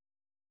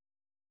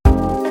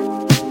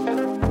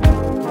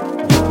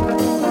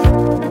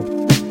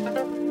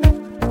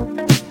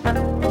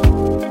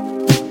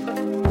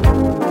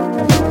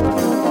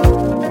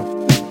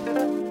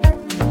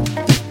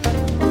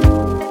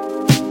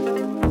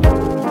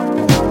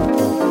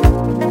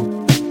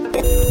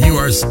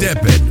are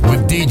Steppin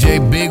with DJ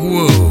Big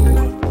Woo.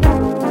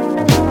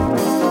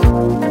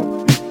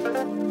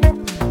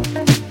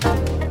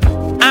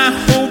 I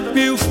hope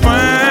you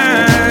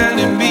find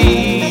in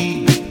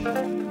me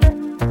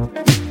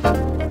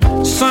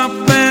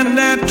something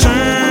that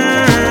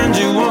turns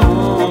you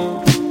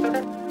on.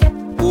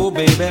 Oh,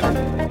 baby,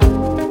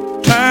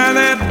 tie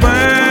that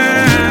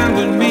bind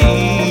with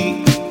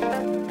me.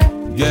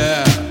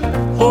 Yeah,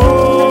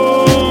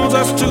 holds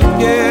us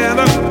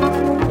together.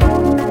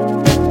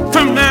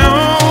 From now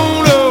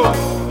on, oh,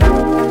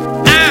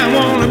 I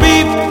wanna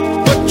be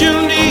what you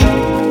need.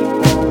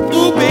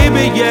 Oh,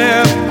 baby,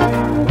 yeah.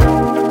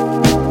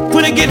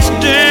 When it gets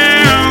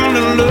down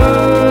to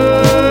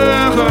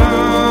love,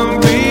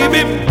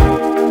 baby,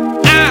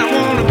 I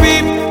wanna be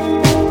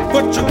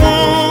what you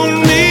want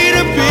me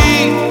to be.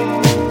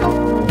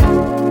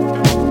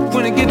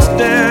 When it gets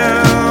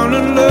down to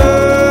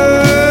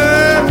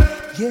love,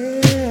 yeah.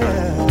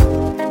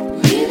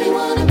 Really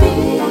wanna be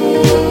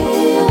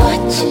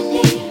what you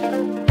need.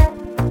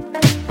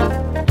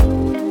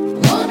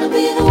 Wanna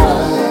be the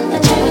one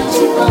that turns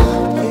you on.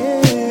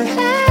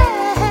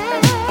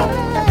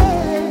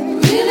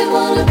 Really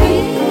wanna be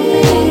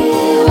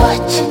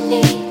what you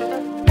need.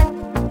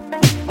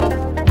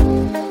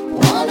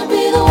 Wanna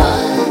be the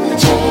one that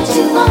turns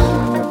you on.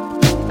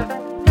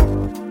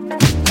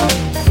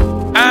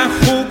 I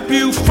hope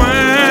you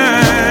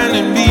find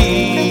in me,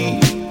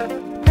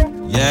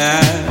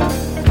 yeah,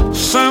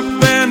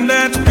 something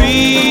that's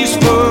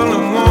peaceful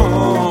and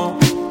warm.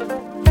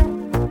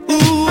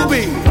 Ooh,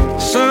 baby,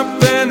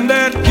 something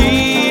that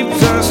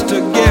keeps us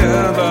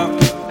together.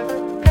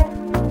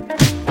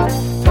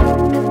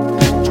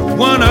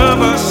 One of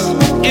us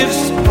is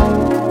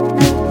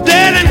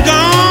dead and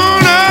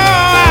gone. Oh,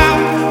 I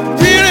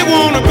really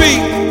wanna be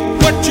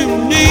what you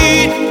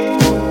need.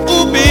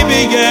 Oh, baby,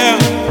 yeah.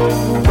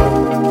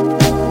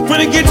 When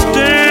it gets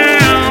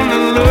down to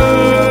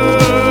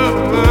love,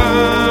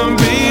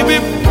 baby,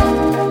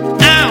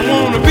 I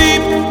wanna be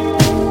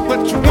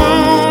what you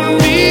want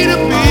me to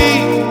be.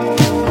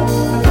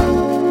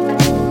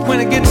 When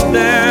it gets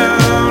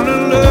down to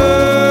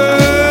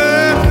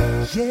love,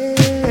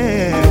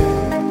 yeah.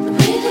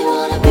 Really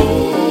wanna be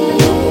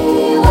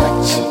what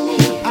you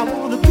need. I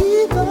wanna be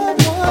the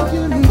one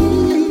you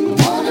need.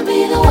 Wanna be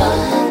the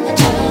one that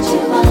turns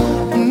you on.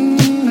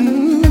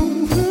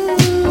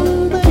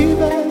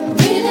 Baby.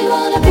 Really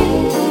wanna be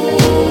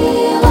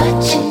what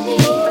you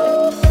need.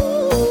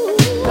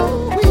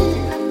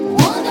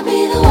 Wanna be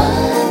the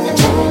one that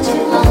turns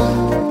you on.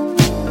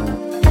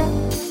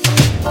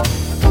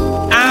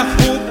 I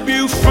hope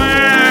you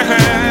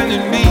find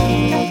in me,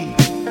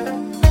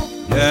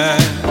 yeah,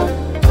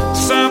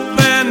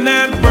 something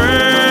that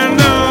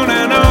burns on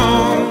and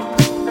on.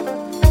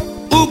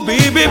 Ooh,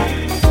 baby,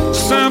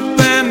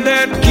 something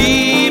that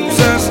keeps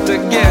us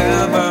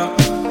together,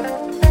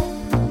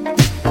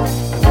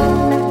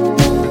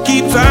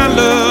 keeps our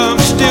love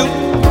still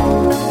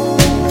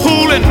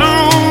holding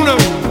on. Oh,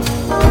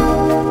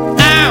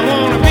 I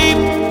wanna be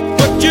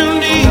what you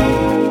need.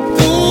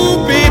 Ooh,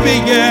 baby,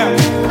 yeah.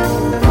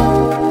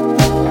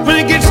 When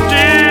it gets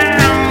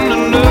down to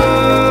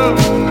love,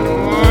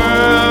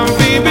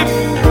 baby,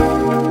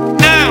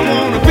 I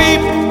wanna be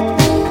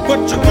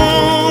what you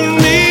want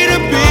me to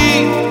be.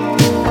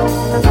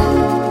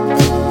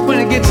 When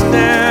it gets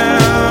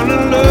down to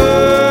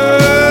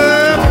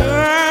love,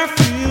 I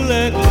feel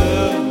that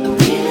love.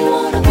 Really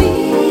wanna be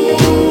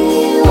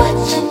what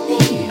you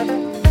need.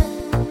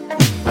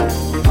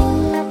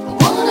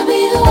 Wanna be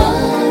the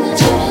one that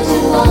turns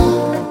you on.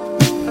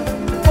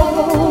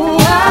 Oh,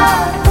 I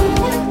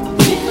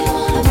really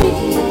wanna be.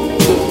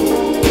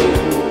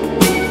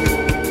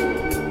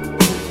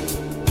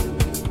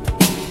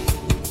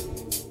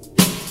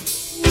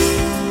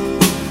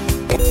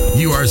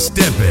 You are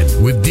Steppin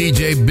with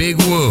DJ Big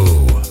Woo.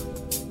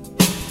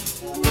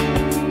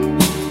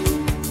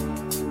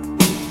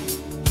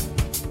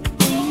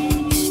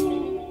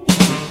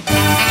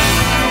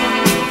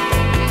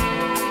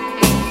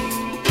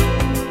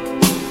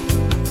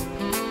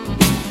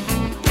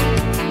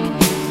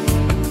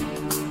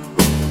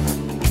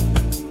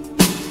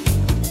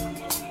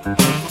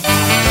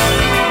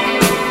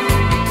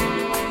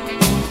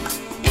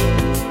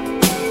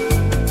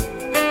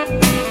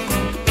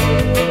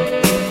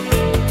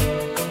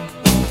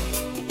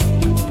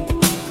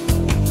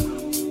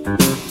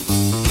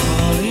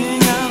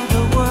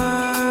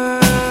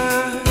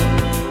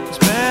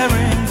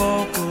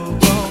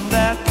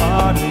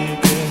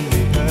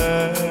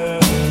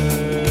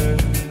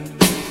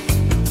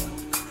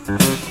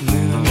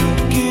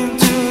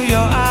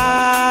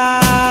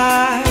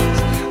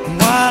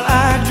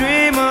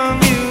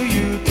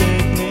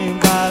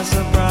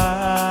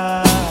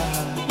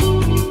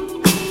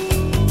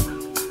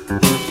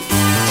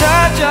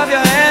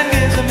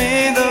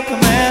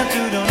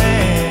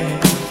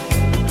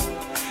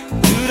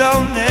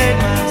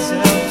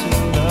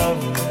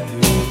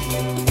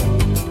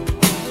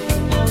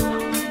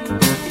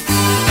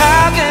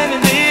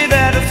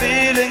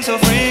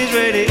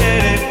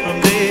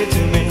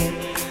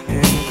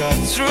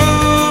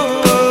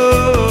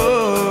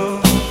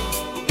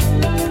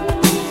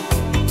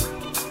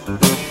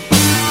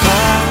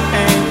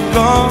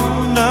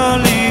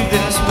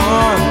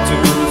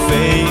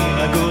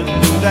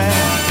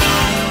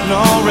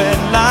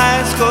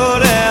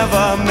 could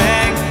ever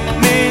make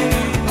me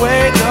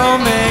wait. Don't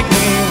make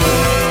me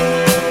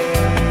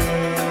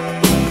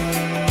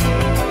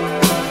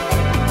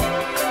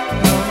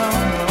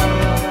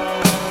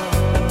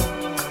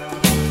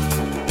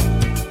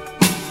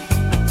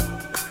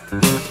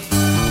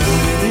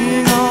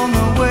waiting on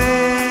the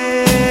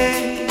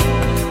way,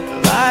 a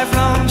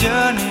lifelong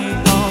journey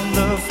on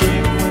the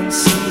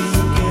frequency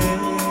again.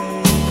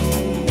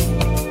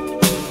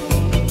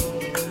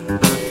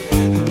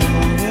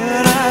 All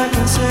that I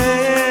can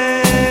say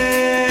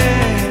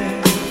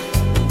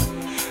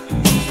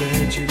is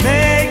that you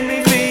make me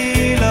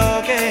feel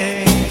okay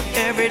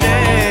every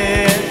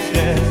day,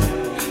 yes.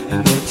 It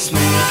makes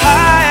me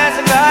high as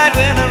a kite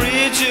when I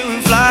reach you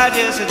in flight,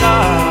 yes it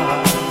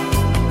does.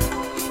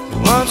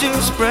 Won't you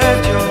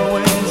spread your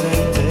wings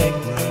and take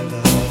my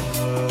love?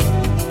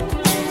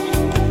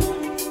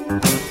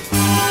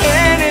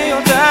 Any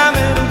old time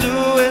it'll do,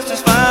 it's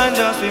just fine,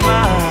 just be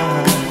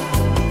mine.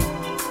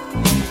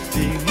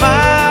 Be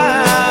mine.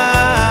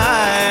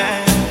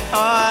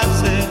 Oh, I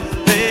said,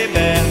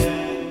 baby,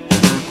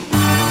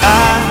 I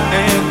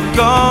ain't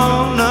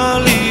gonna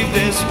leave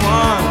this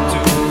one to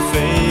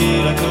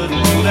fade. I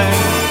couldn't do that.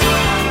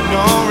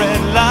 No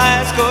red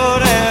lights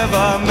could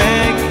ever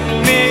make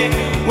me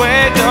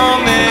wait.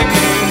 Don't make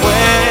me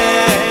wait.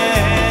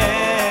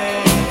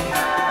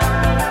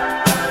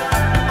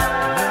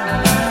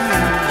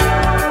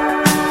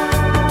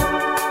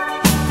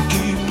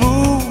 Keep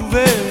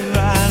moving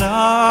right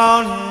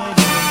on.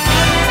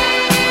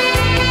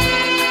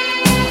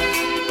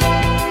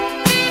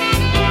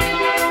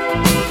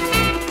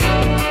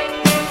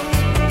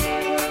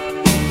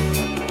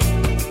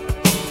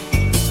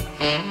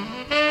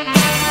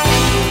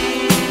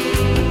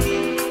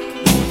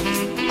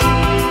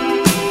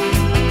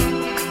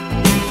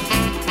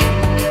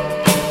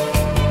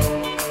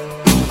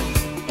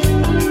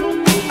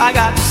 I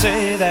got to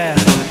say that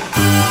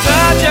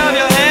touch of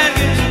your hand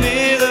gives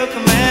me the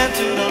command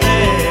to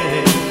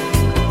donate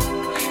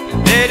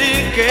and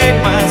dedicate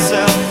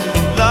myself to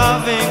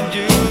loving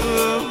you.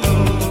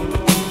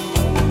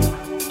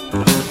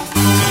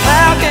 So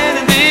how can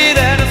it be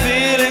that a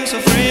feeling so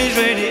free is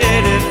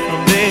radiated from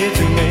day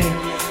to me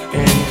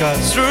and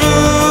cuts through?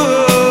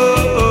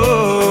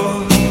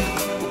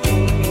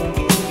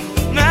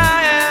 Now,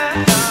 yeah,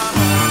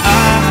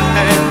 I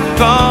ain't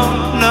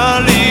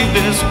gonna leave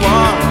this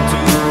one to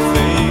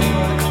fade.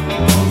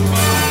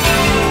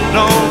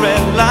 No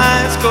red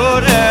lines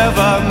could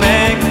ever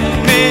make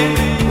me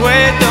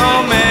wait.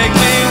 Don't make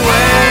me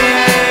wait.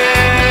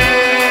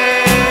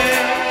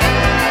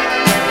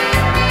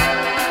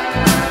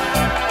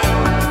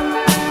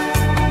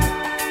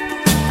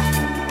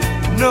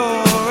 No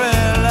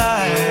red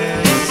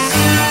lights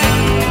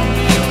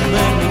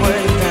make me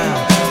wait now,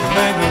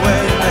 make me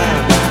wait now.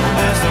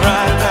 It's the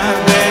right time,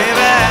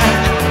 baby.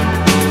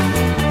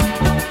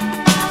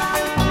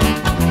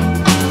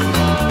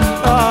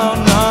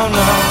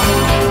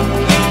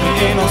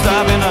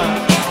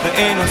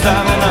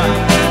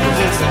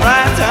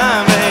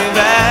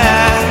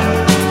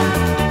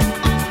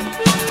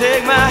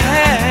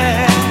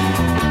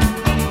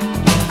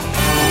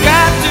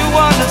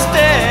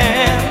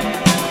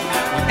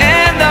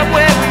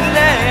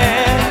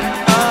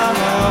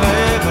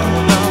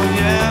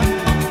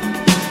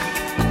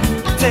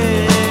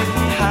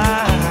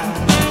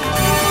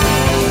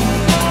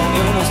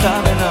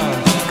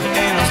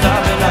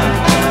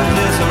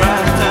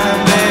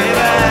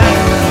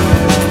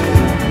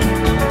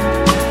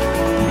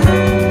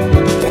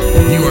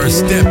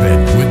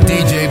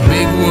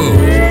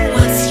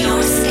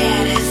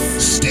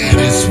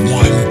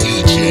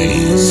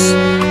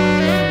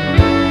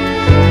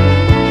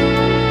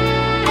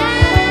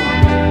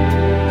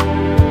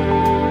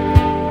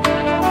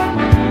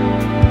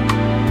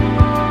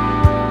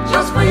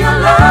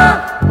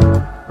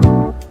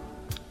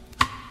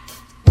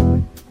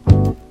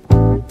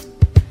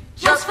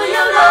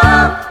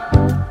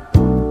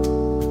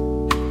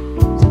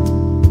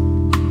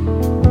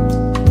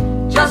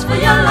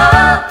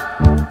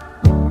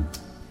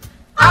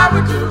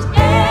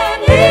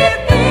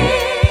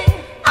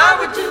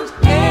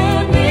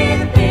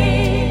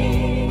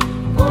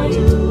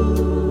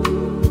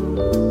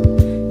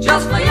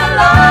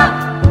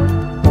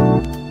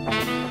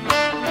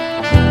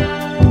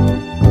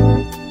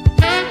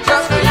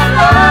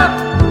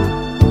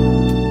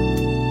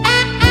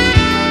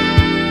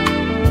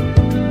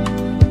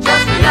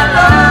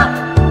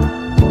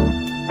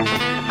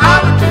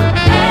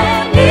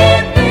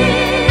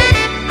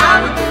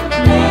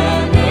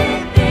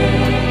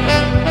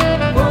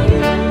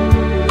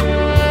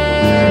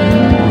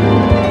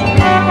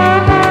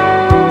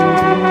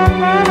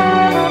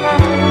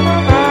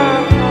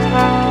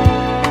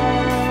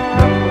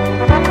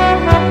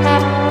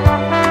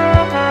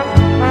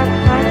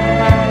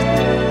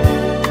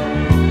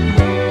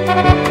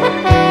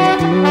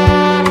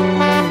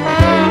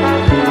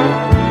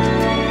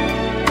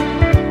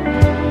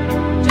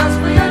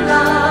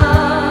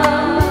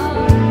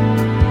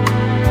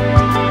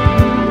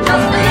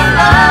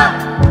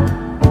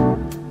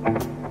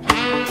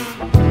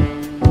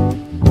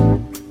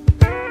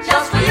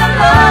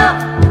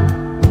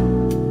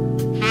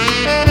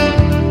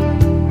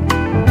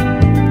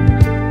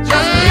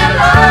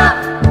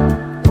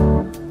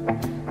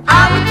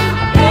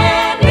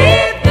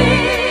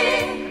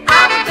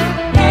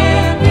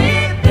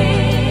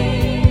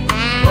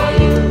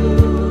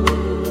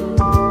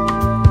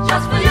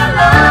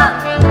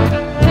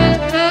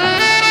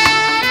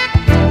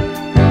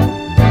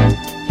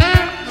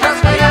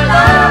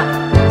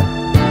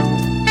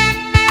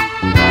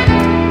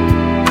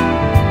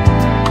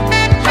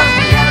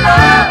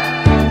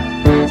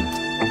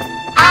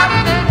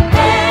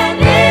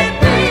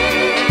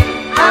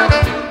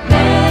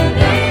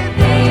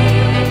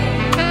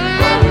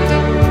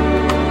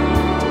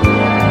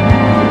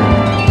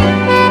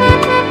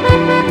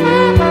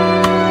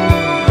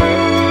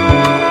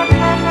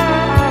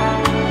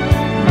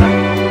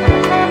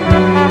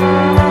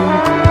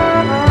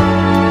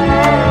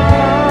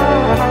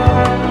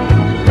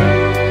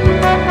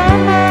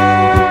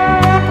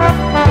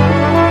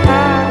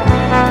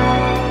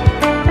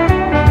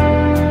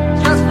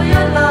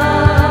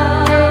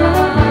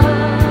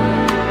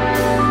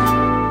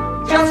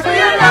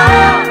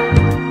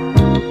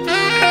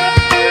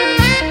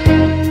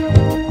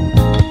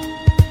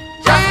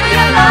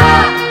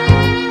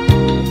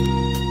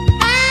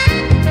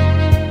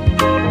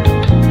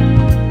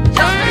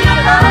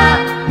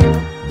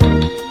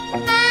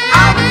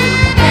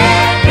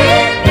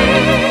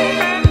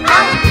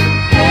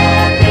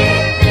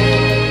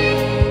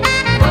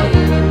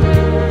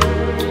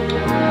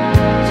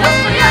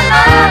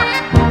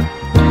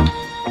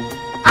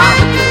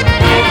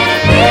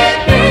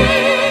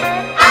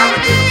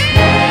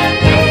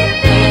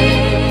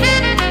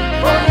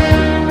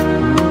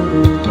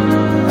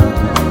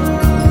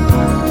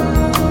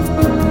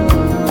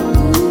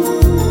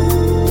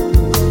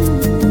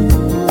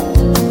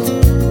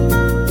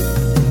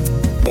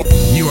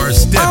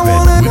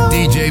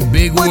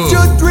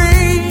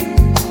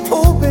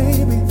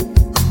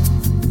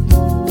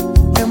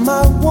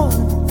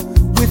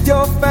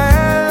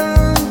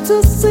 to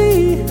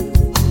see.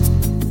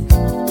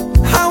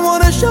 I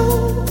wanna show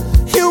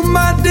you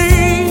my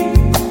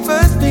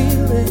deepest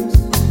feelings.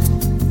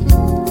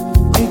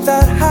 Ain't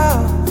that how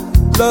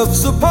love's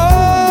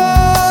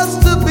supposed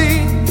to be?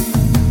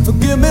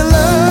 Give me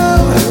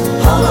love,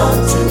 hold on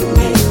to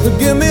me.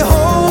 Give me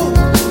hope,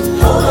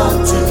 hold on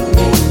to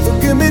me.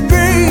 Give me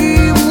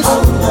dreams,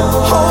 hold on.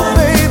 Oh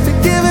baby,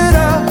 give it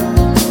up.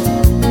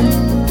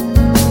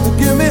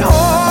 Give me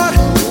heart,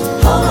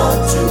 hold on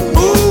to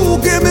me. Ooh,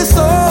 give me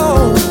soul,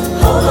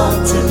 hold on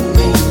to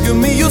me. Give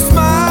me your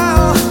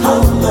smile,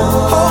 hold on.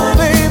 Oh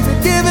baby,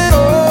 give it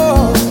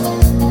all.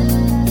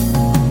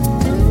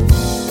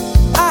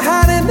 I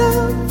had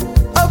enough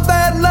of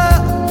bad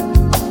luck,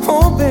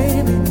 oh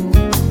baby.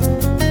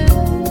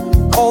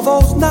 All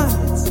those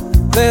nights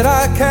that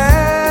I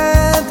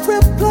can't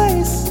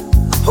replace.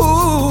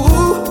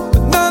 Ooh,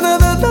 but none of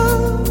the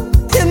love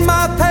in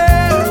my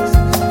past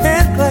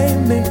can claim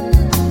me.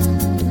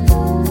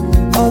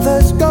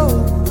 Others go,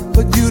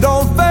 but you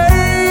don't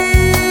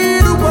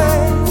fade away.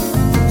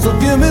 So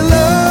give me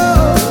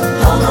love,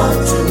 hold on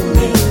to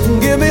me.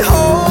 Give me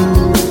hope,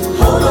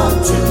 hold on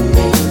to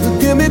me.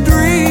 Give me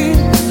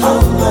dreams,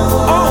 hold on.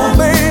 Oh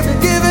baby,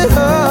 give it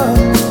up.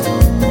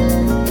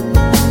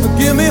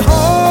 Give me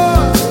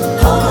heart,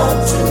 hold on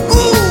to me.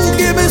 Ooh,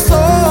 give me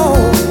soul,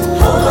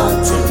 hold on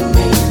to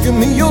me. Give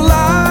me your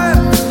life,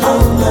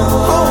 hold on.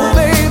 Oh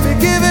baby,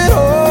 give it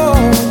all.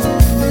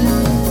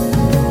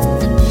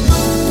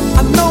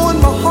 I know in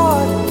my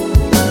heart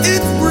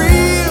it's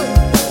real,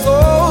 so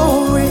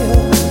real.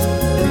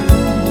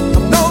 I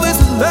know this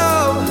is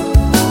love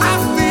I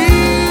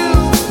feel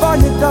for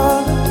you,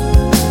 darling.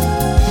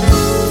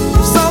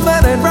 If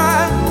something ain't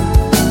right,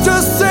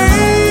 just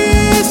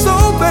say so,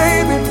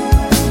 baby.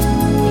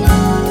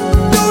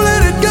 Don't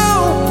let it go.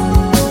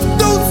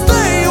 Don't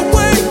stay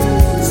away.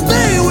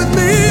 Stay with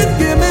me.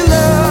 Give me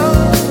love,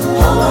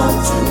 hold on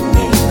to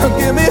me.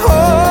 Give me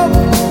hope,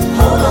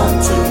 hold on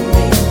to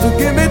me.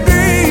 Give me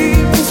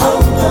dreams,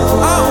 hold on.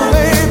 Oh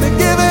baby,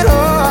 give it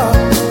all.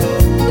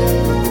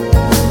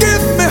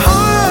 Give me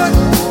heart,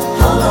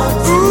 hold on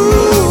to me.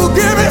 Ooh,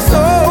 give me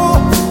soul,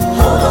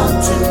 hold on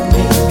to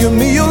me. Give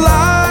me your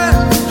life,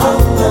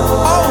 hold on.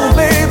 Oh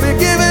baby,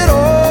 give it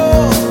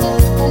all.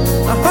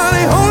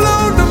 Honey, hold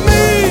on to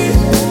me,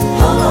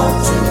 hold on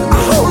to me.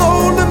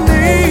 Hold on to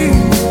me,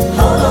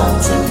 hold on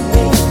to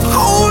me.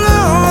 Hold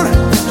on,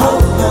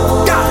 hold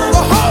on. Got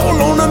to hold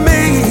on to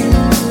me.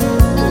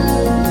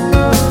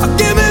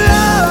 Give me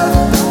love,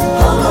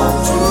 hold on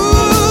to me.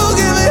 Ooh,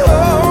 give me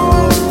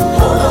hope,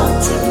 hold on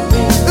to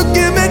me.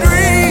 Give me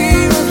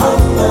dreams,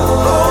 hold on.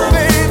 Oh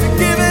baby,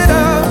 give it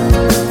up.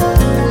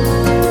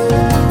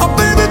 Oh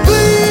baby,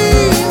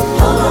 please,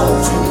 hold on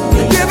to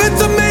me. Give it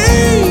to me,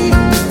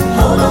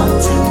 hold on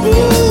to me.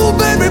 Ooh,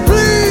 baby,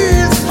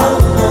 please,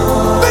 hold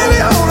on. Baby,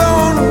 hold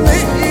on to me.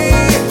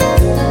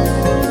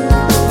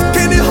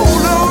 Can you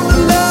hold on to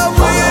love?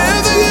 Will you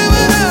ever give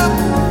it up?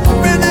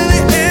 Been in the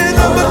end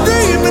of my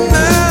dreaming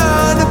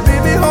now. The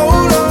baby,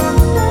 hold on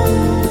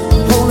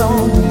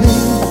to me.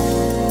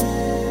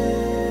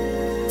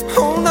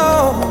 Hold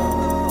on,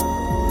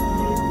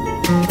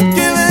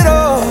 give it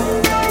all.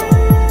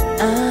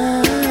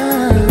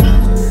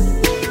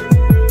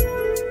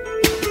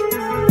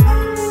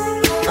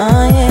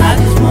 Oh yeah. I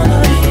just wanna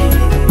be.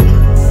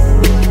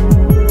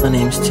 My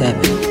name's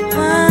Steppin.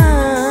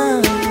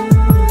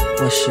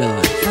 What's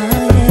yours? Oh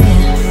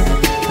yeah.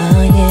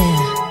 Oh yeah.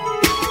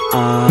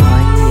 Oh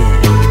yeah.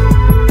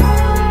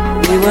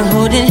 We were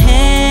holding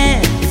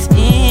hands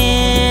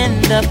in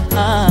the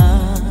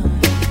park.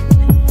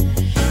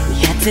 We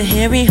had to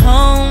hurry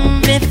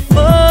home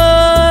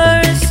before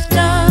it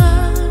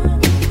starts.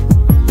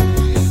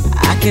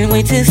 I can't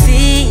wait to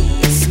see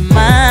you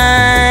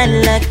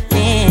smile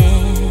again.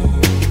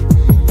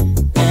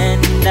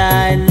 And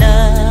I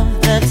love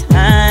the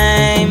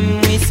time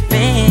we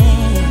spent.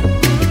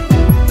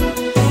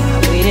 I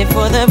waited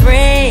for the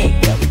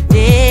break of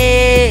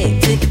day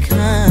to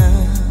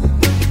come,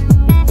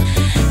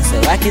 so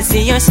I can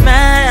see your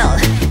smile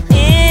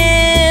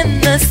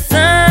in the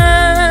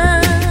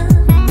sun.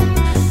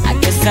 I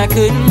guess I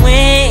couldn't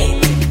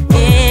wait to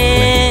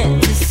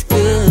get to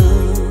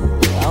school.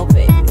 Oh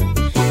baby,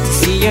 to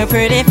see your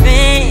pretty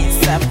face,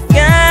 I've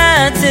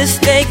got to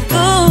stay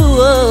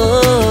cool.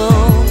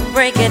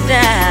 Break it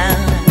down.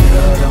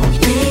 Girl, don't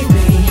leave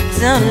me.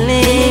 Don't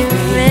leave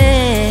me.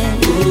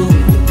 Ooh,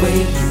 the way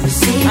you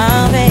see me.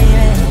 Oh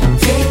baby,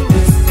 take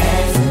this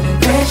as an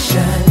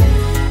aggression.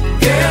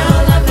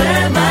 Girl, I've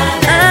learned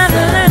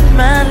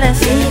my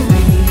lesson. Leave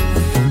me.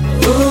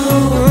 Ooh,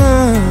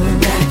 the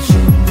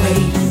natural way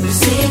you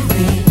see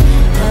me.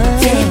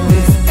 Take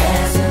this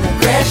as an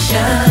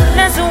aggression.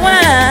 That's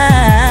why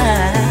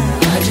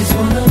I just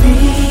wanna be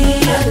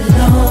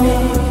alone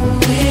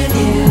with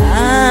you.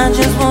 I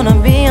just wanna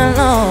be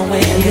alone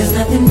with you. There's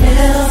nothing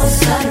else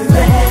I'd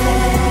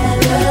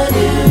rather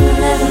do.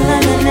 There's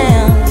nothing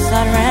else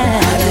I'd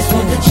rather. I just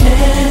want the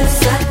chance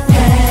I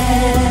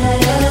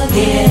had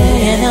again.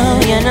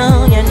 You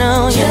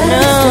know,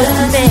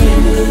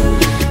 baby.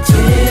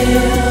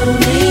 Till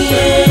the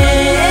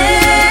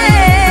end.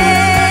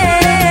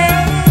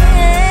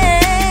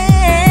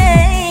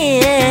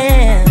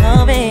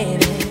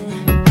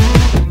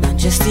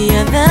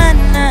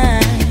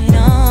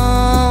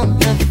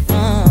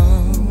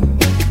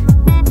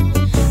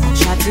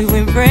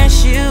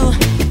 you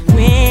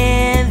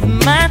with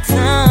my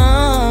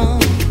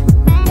tongue.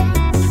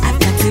 I've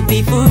got to be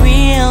for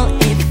real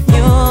if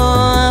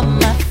you're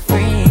my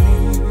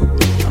friend.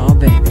 Oh,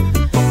 baby.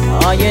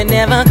 Oh, you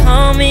never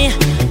call me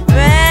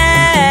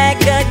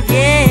back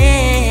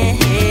again.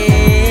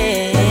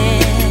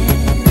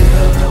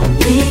 Girl, don't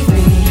leave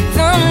me.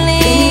 Don't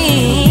leave.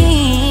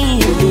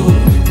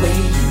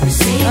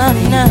 Oh,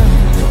 no.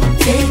 Don't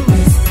take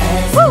this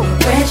as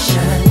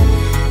aggression.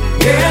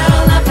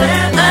 Girl, I've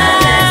learned my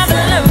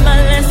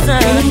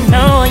lesson.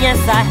 Oh,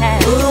 yes, I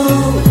have. Ooh,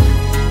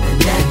 the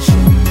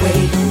natural way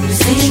you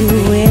see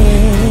me.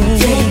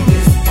 Take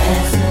this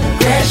as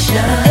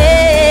aggression.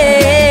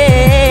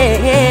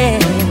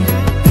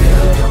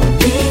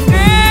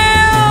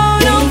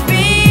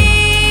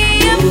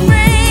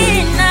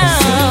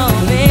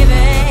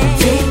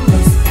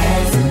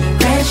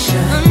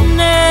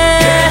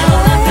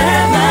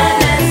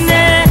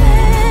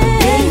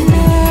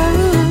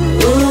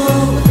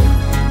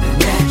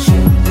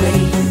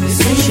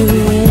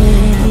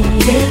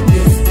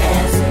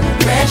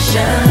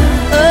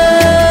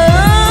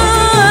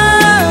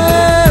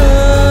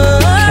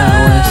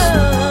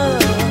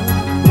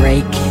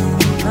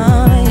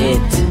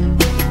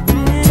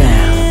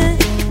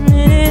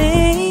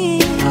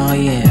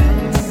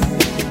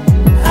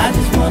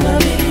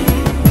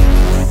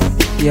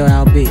 Yo,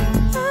 I'll be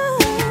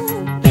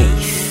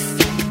bass.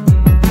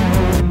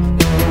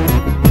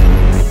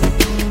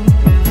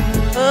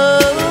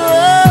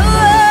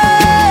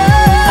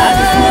 I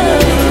just wanna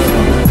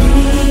be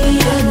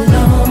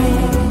alone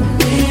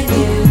with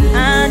you.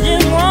 I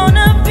just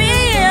wanna be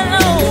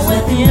alone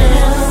with you.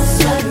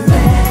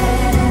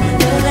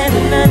 There's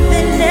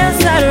nothing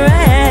else I'd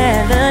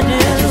rather do. I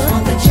just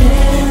want the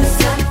chance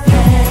I've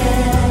had.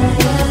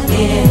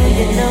 Yeah,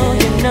 you know.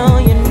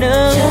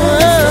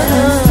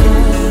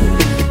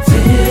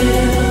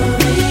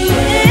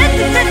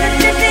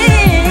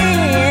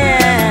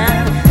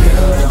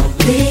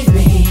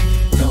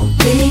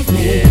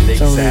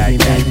 Back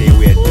then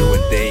we are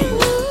doing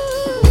things.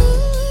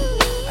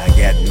 I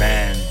got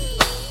mine.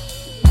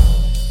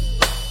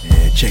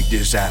 Yeah, check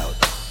this out.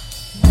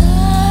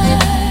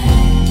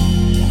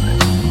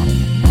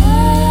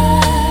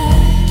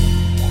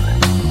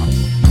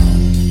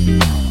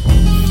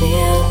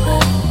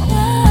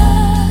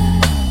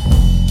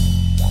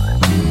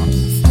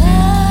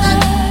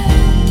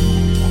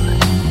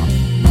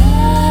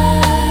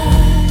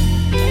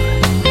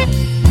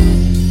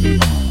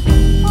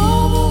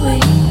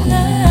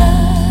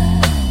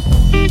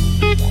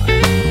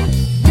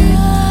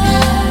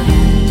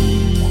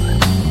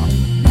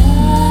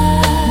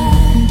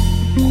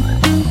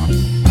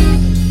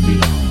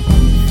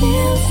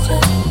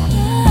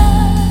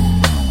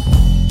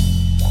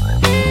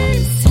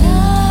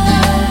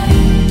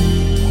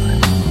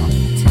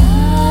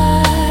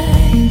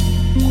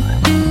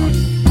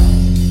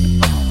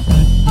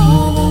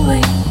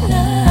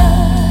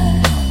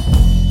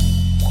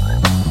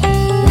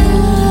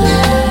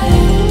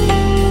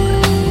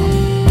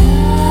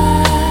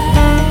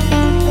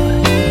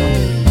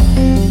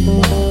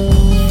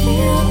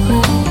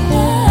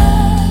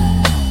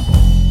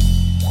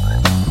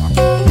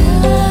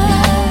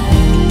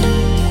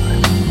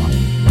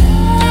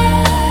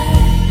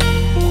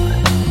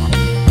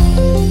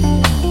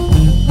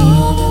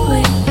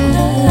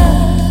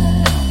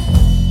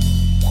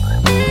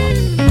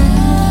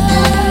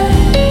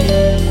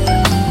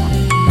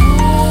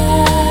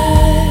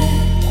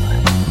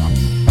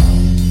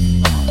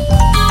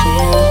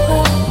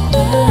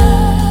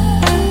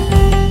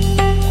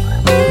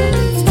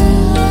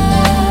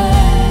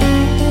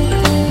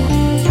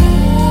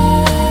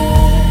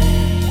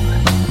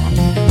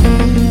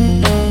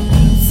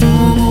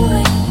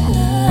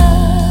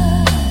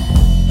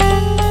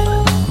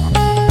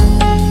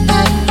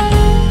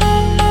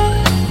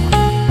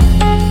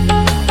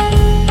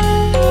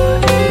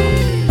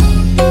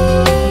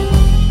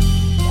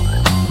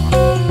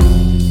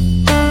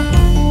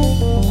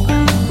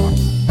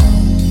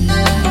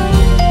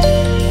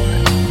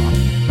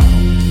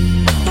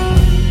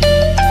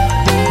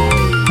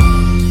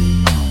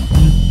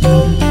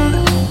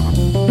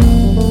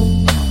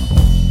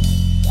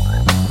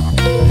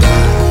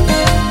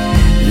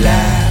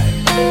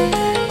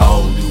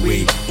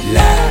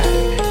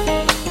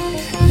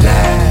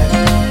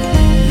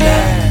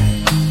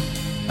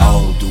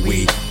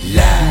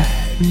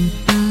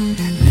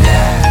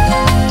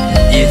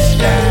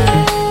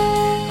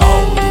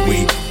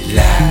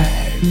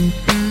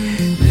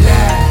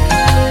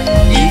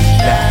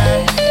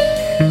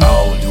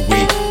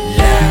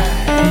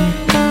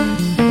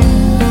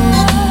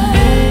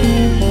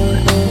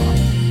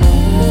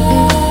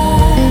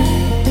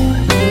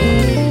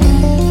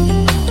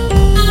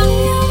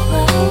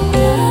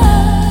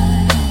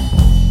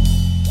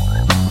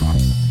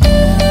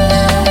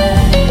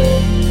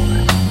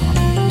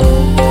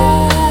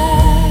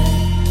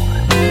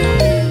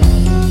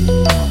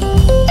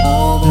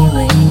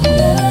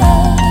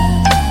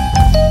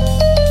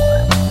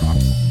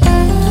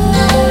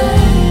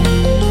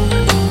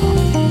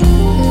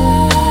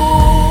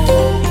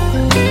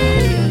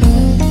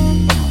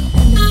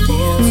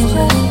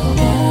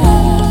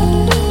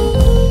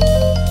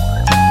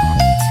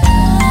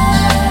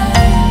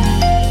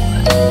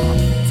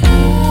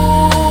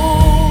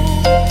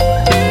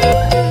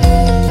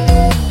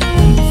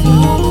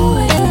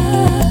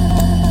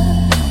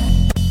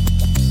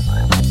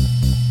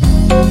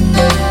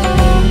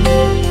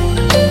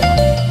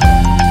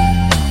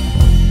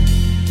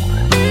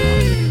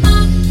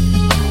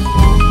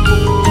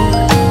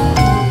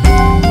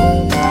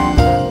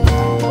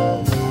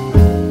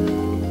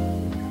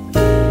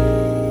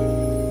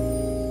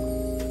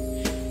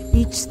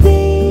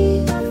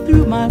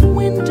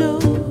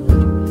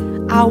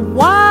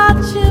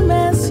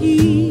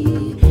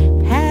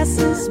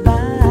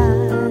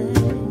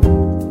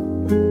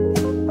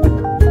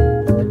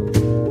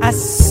 I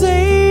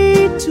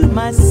say to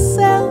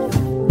myself,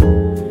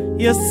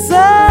 you're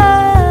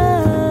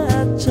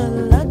such a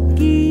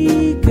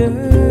lucky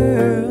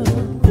girl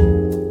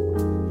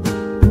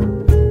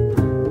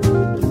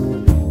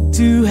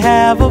to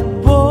have a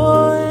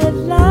boy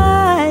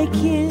like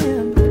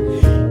him.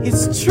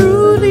 It's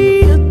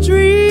truly a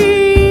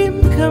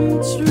dream come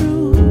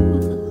true.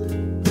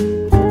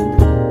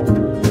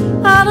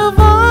 Out of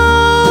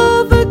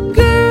all the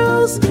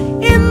girls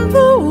in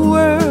the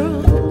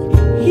world,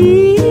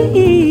 he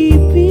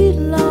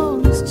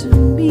belongs to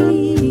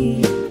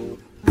me.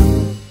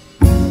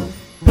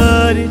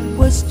 But it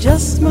was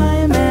just my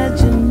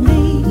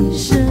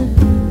imagination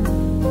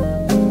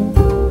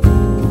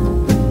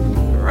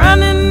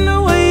running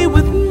away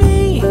with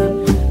me.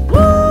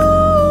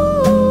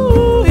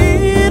 Ooh,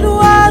 it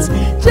was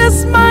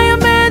just my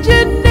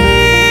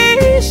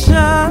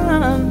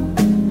imagination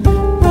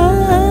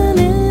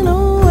running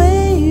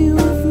away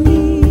with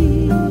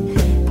me.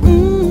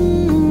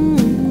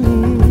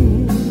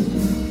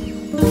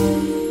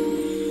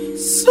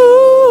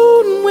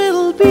 Soon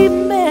we'll be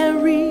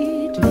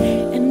married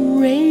and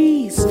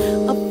raise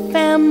a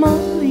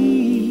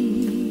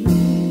family.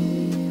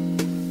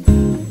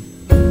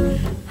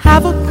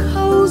 Have a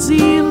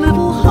cozy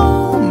little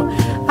home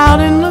out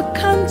in the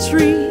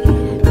country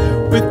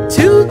with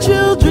 2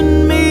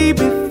 children,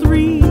 maybe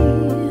 3.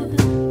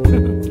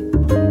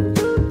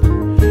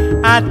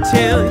 I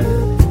tell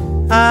you,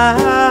 I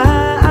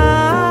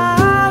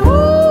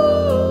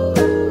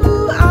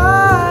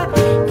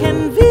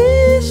can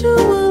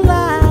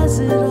visualize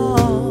it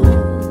all.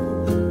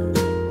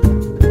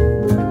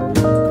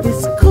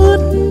 This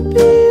couldn't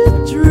be a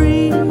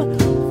dream,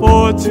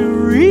 for to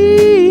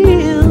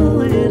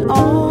real it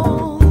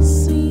all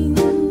seems.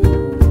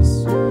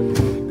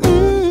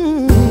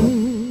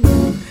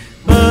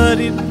 But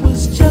it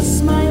was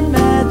just my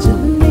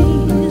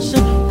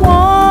imagination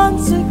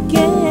once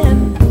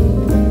again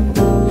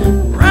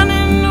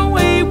running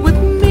away with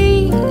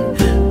me.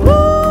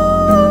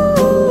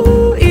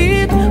 Ooh,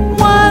 it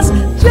was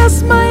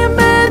just my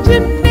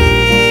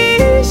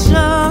imagination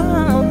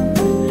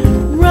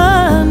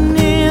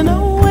running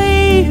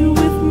away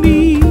with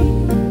me.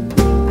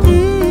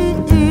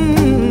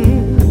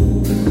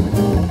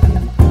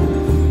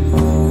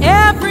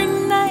 Every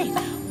night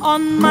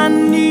on my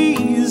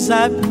knees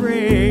I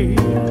pray,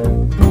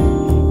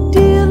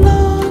 dear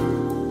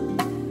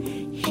Lord,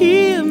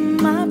 hear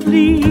my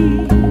plea.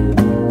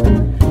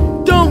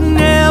 Don't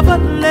ever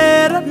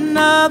let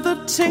another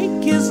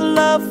take his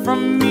love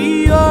from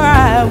me, or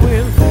I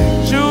will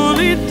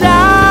surely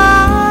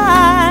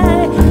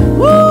die.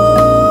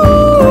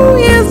 Ooh,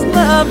 his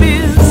love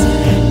is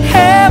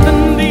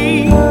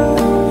heavenly.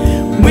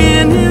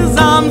 When his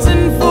arms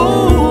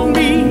enfold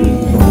me,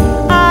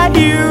 I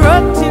hear a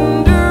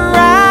tender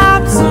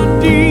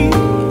rhapsody.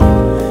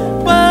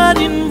 But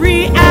in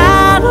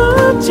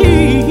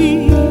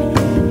reality,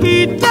 he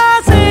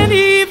doesn't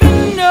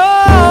even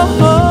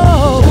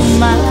know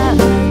my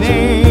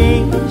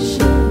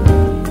nation.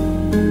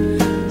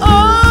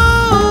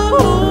 Oh,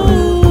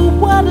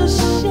 what a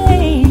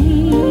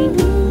shame.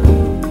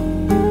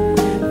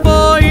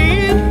 For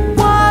it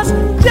was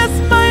just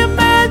my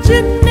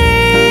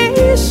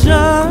imagination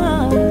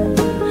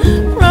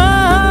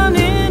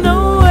running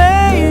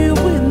away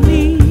with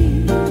me.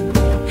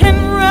 And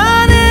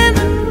running,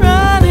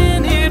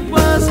 it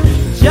was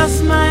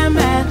just my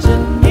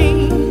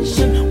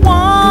imagination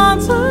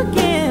once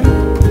again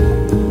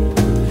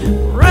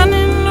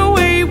running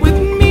away with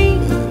me.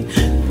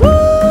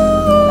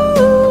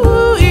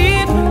 Ooh,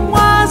 it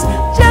was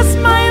just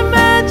my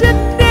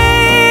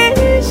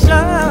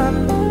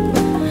imagination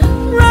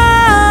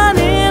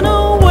running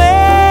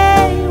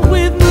away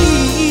with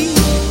me.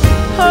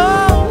 Oh,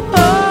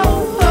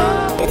 oh,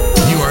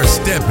 oh. You are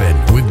stepping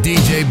with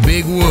DJ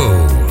Big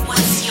Woo.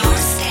 What's your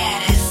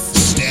status?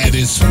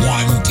 Status 1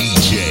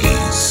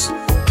 DJs.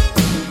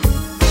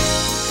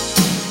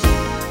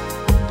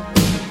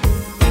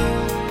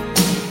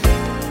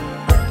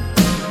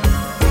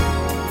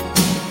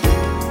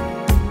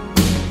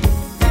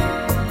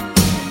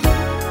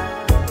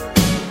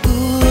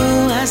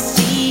 Ooh, I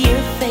see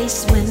your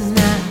face when I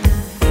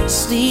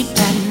sleep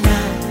at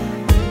night.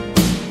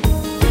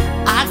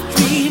 I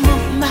dream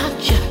about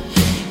you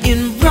in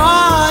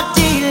broad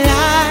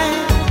daylight.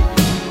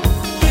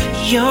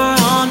 You're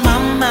on my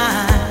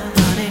mind,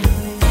 honey,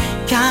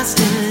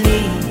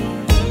 constantly.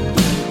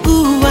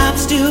 Ooh, I'm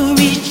still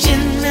reaching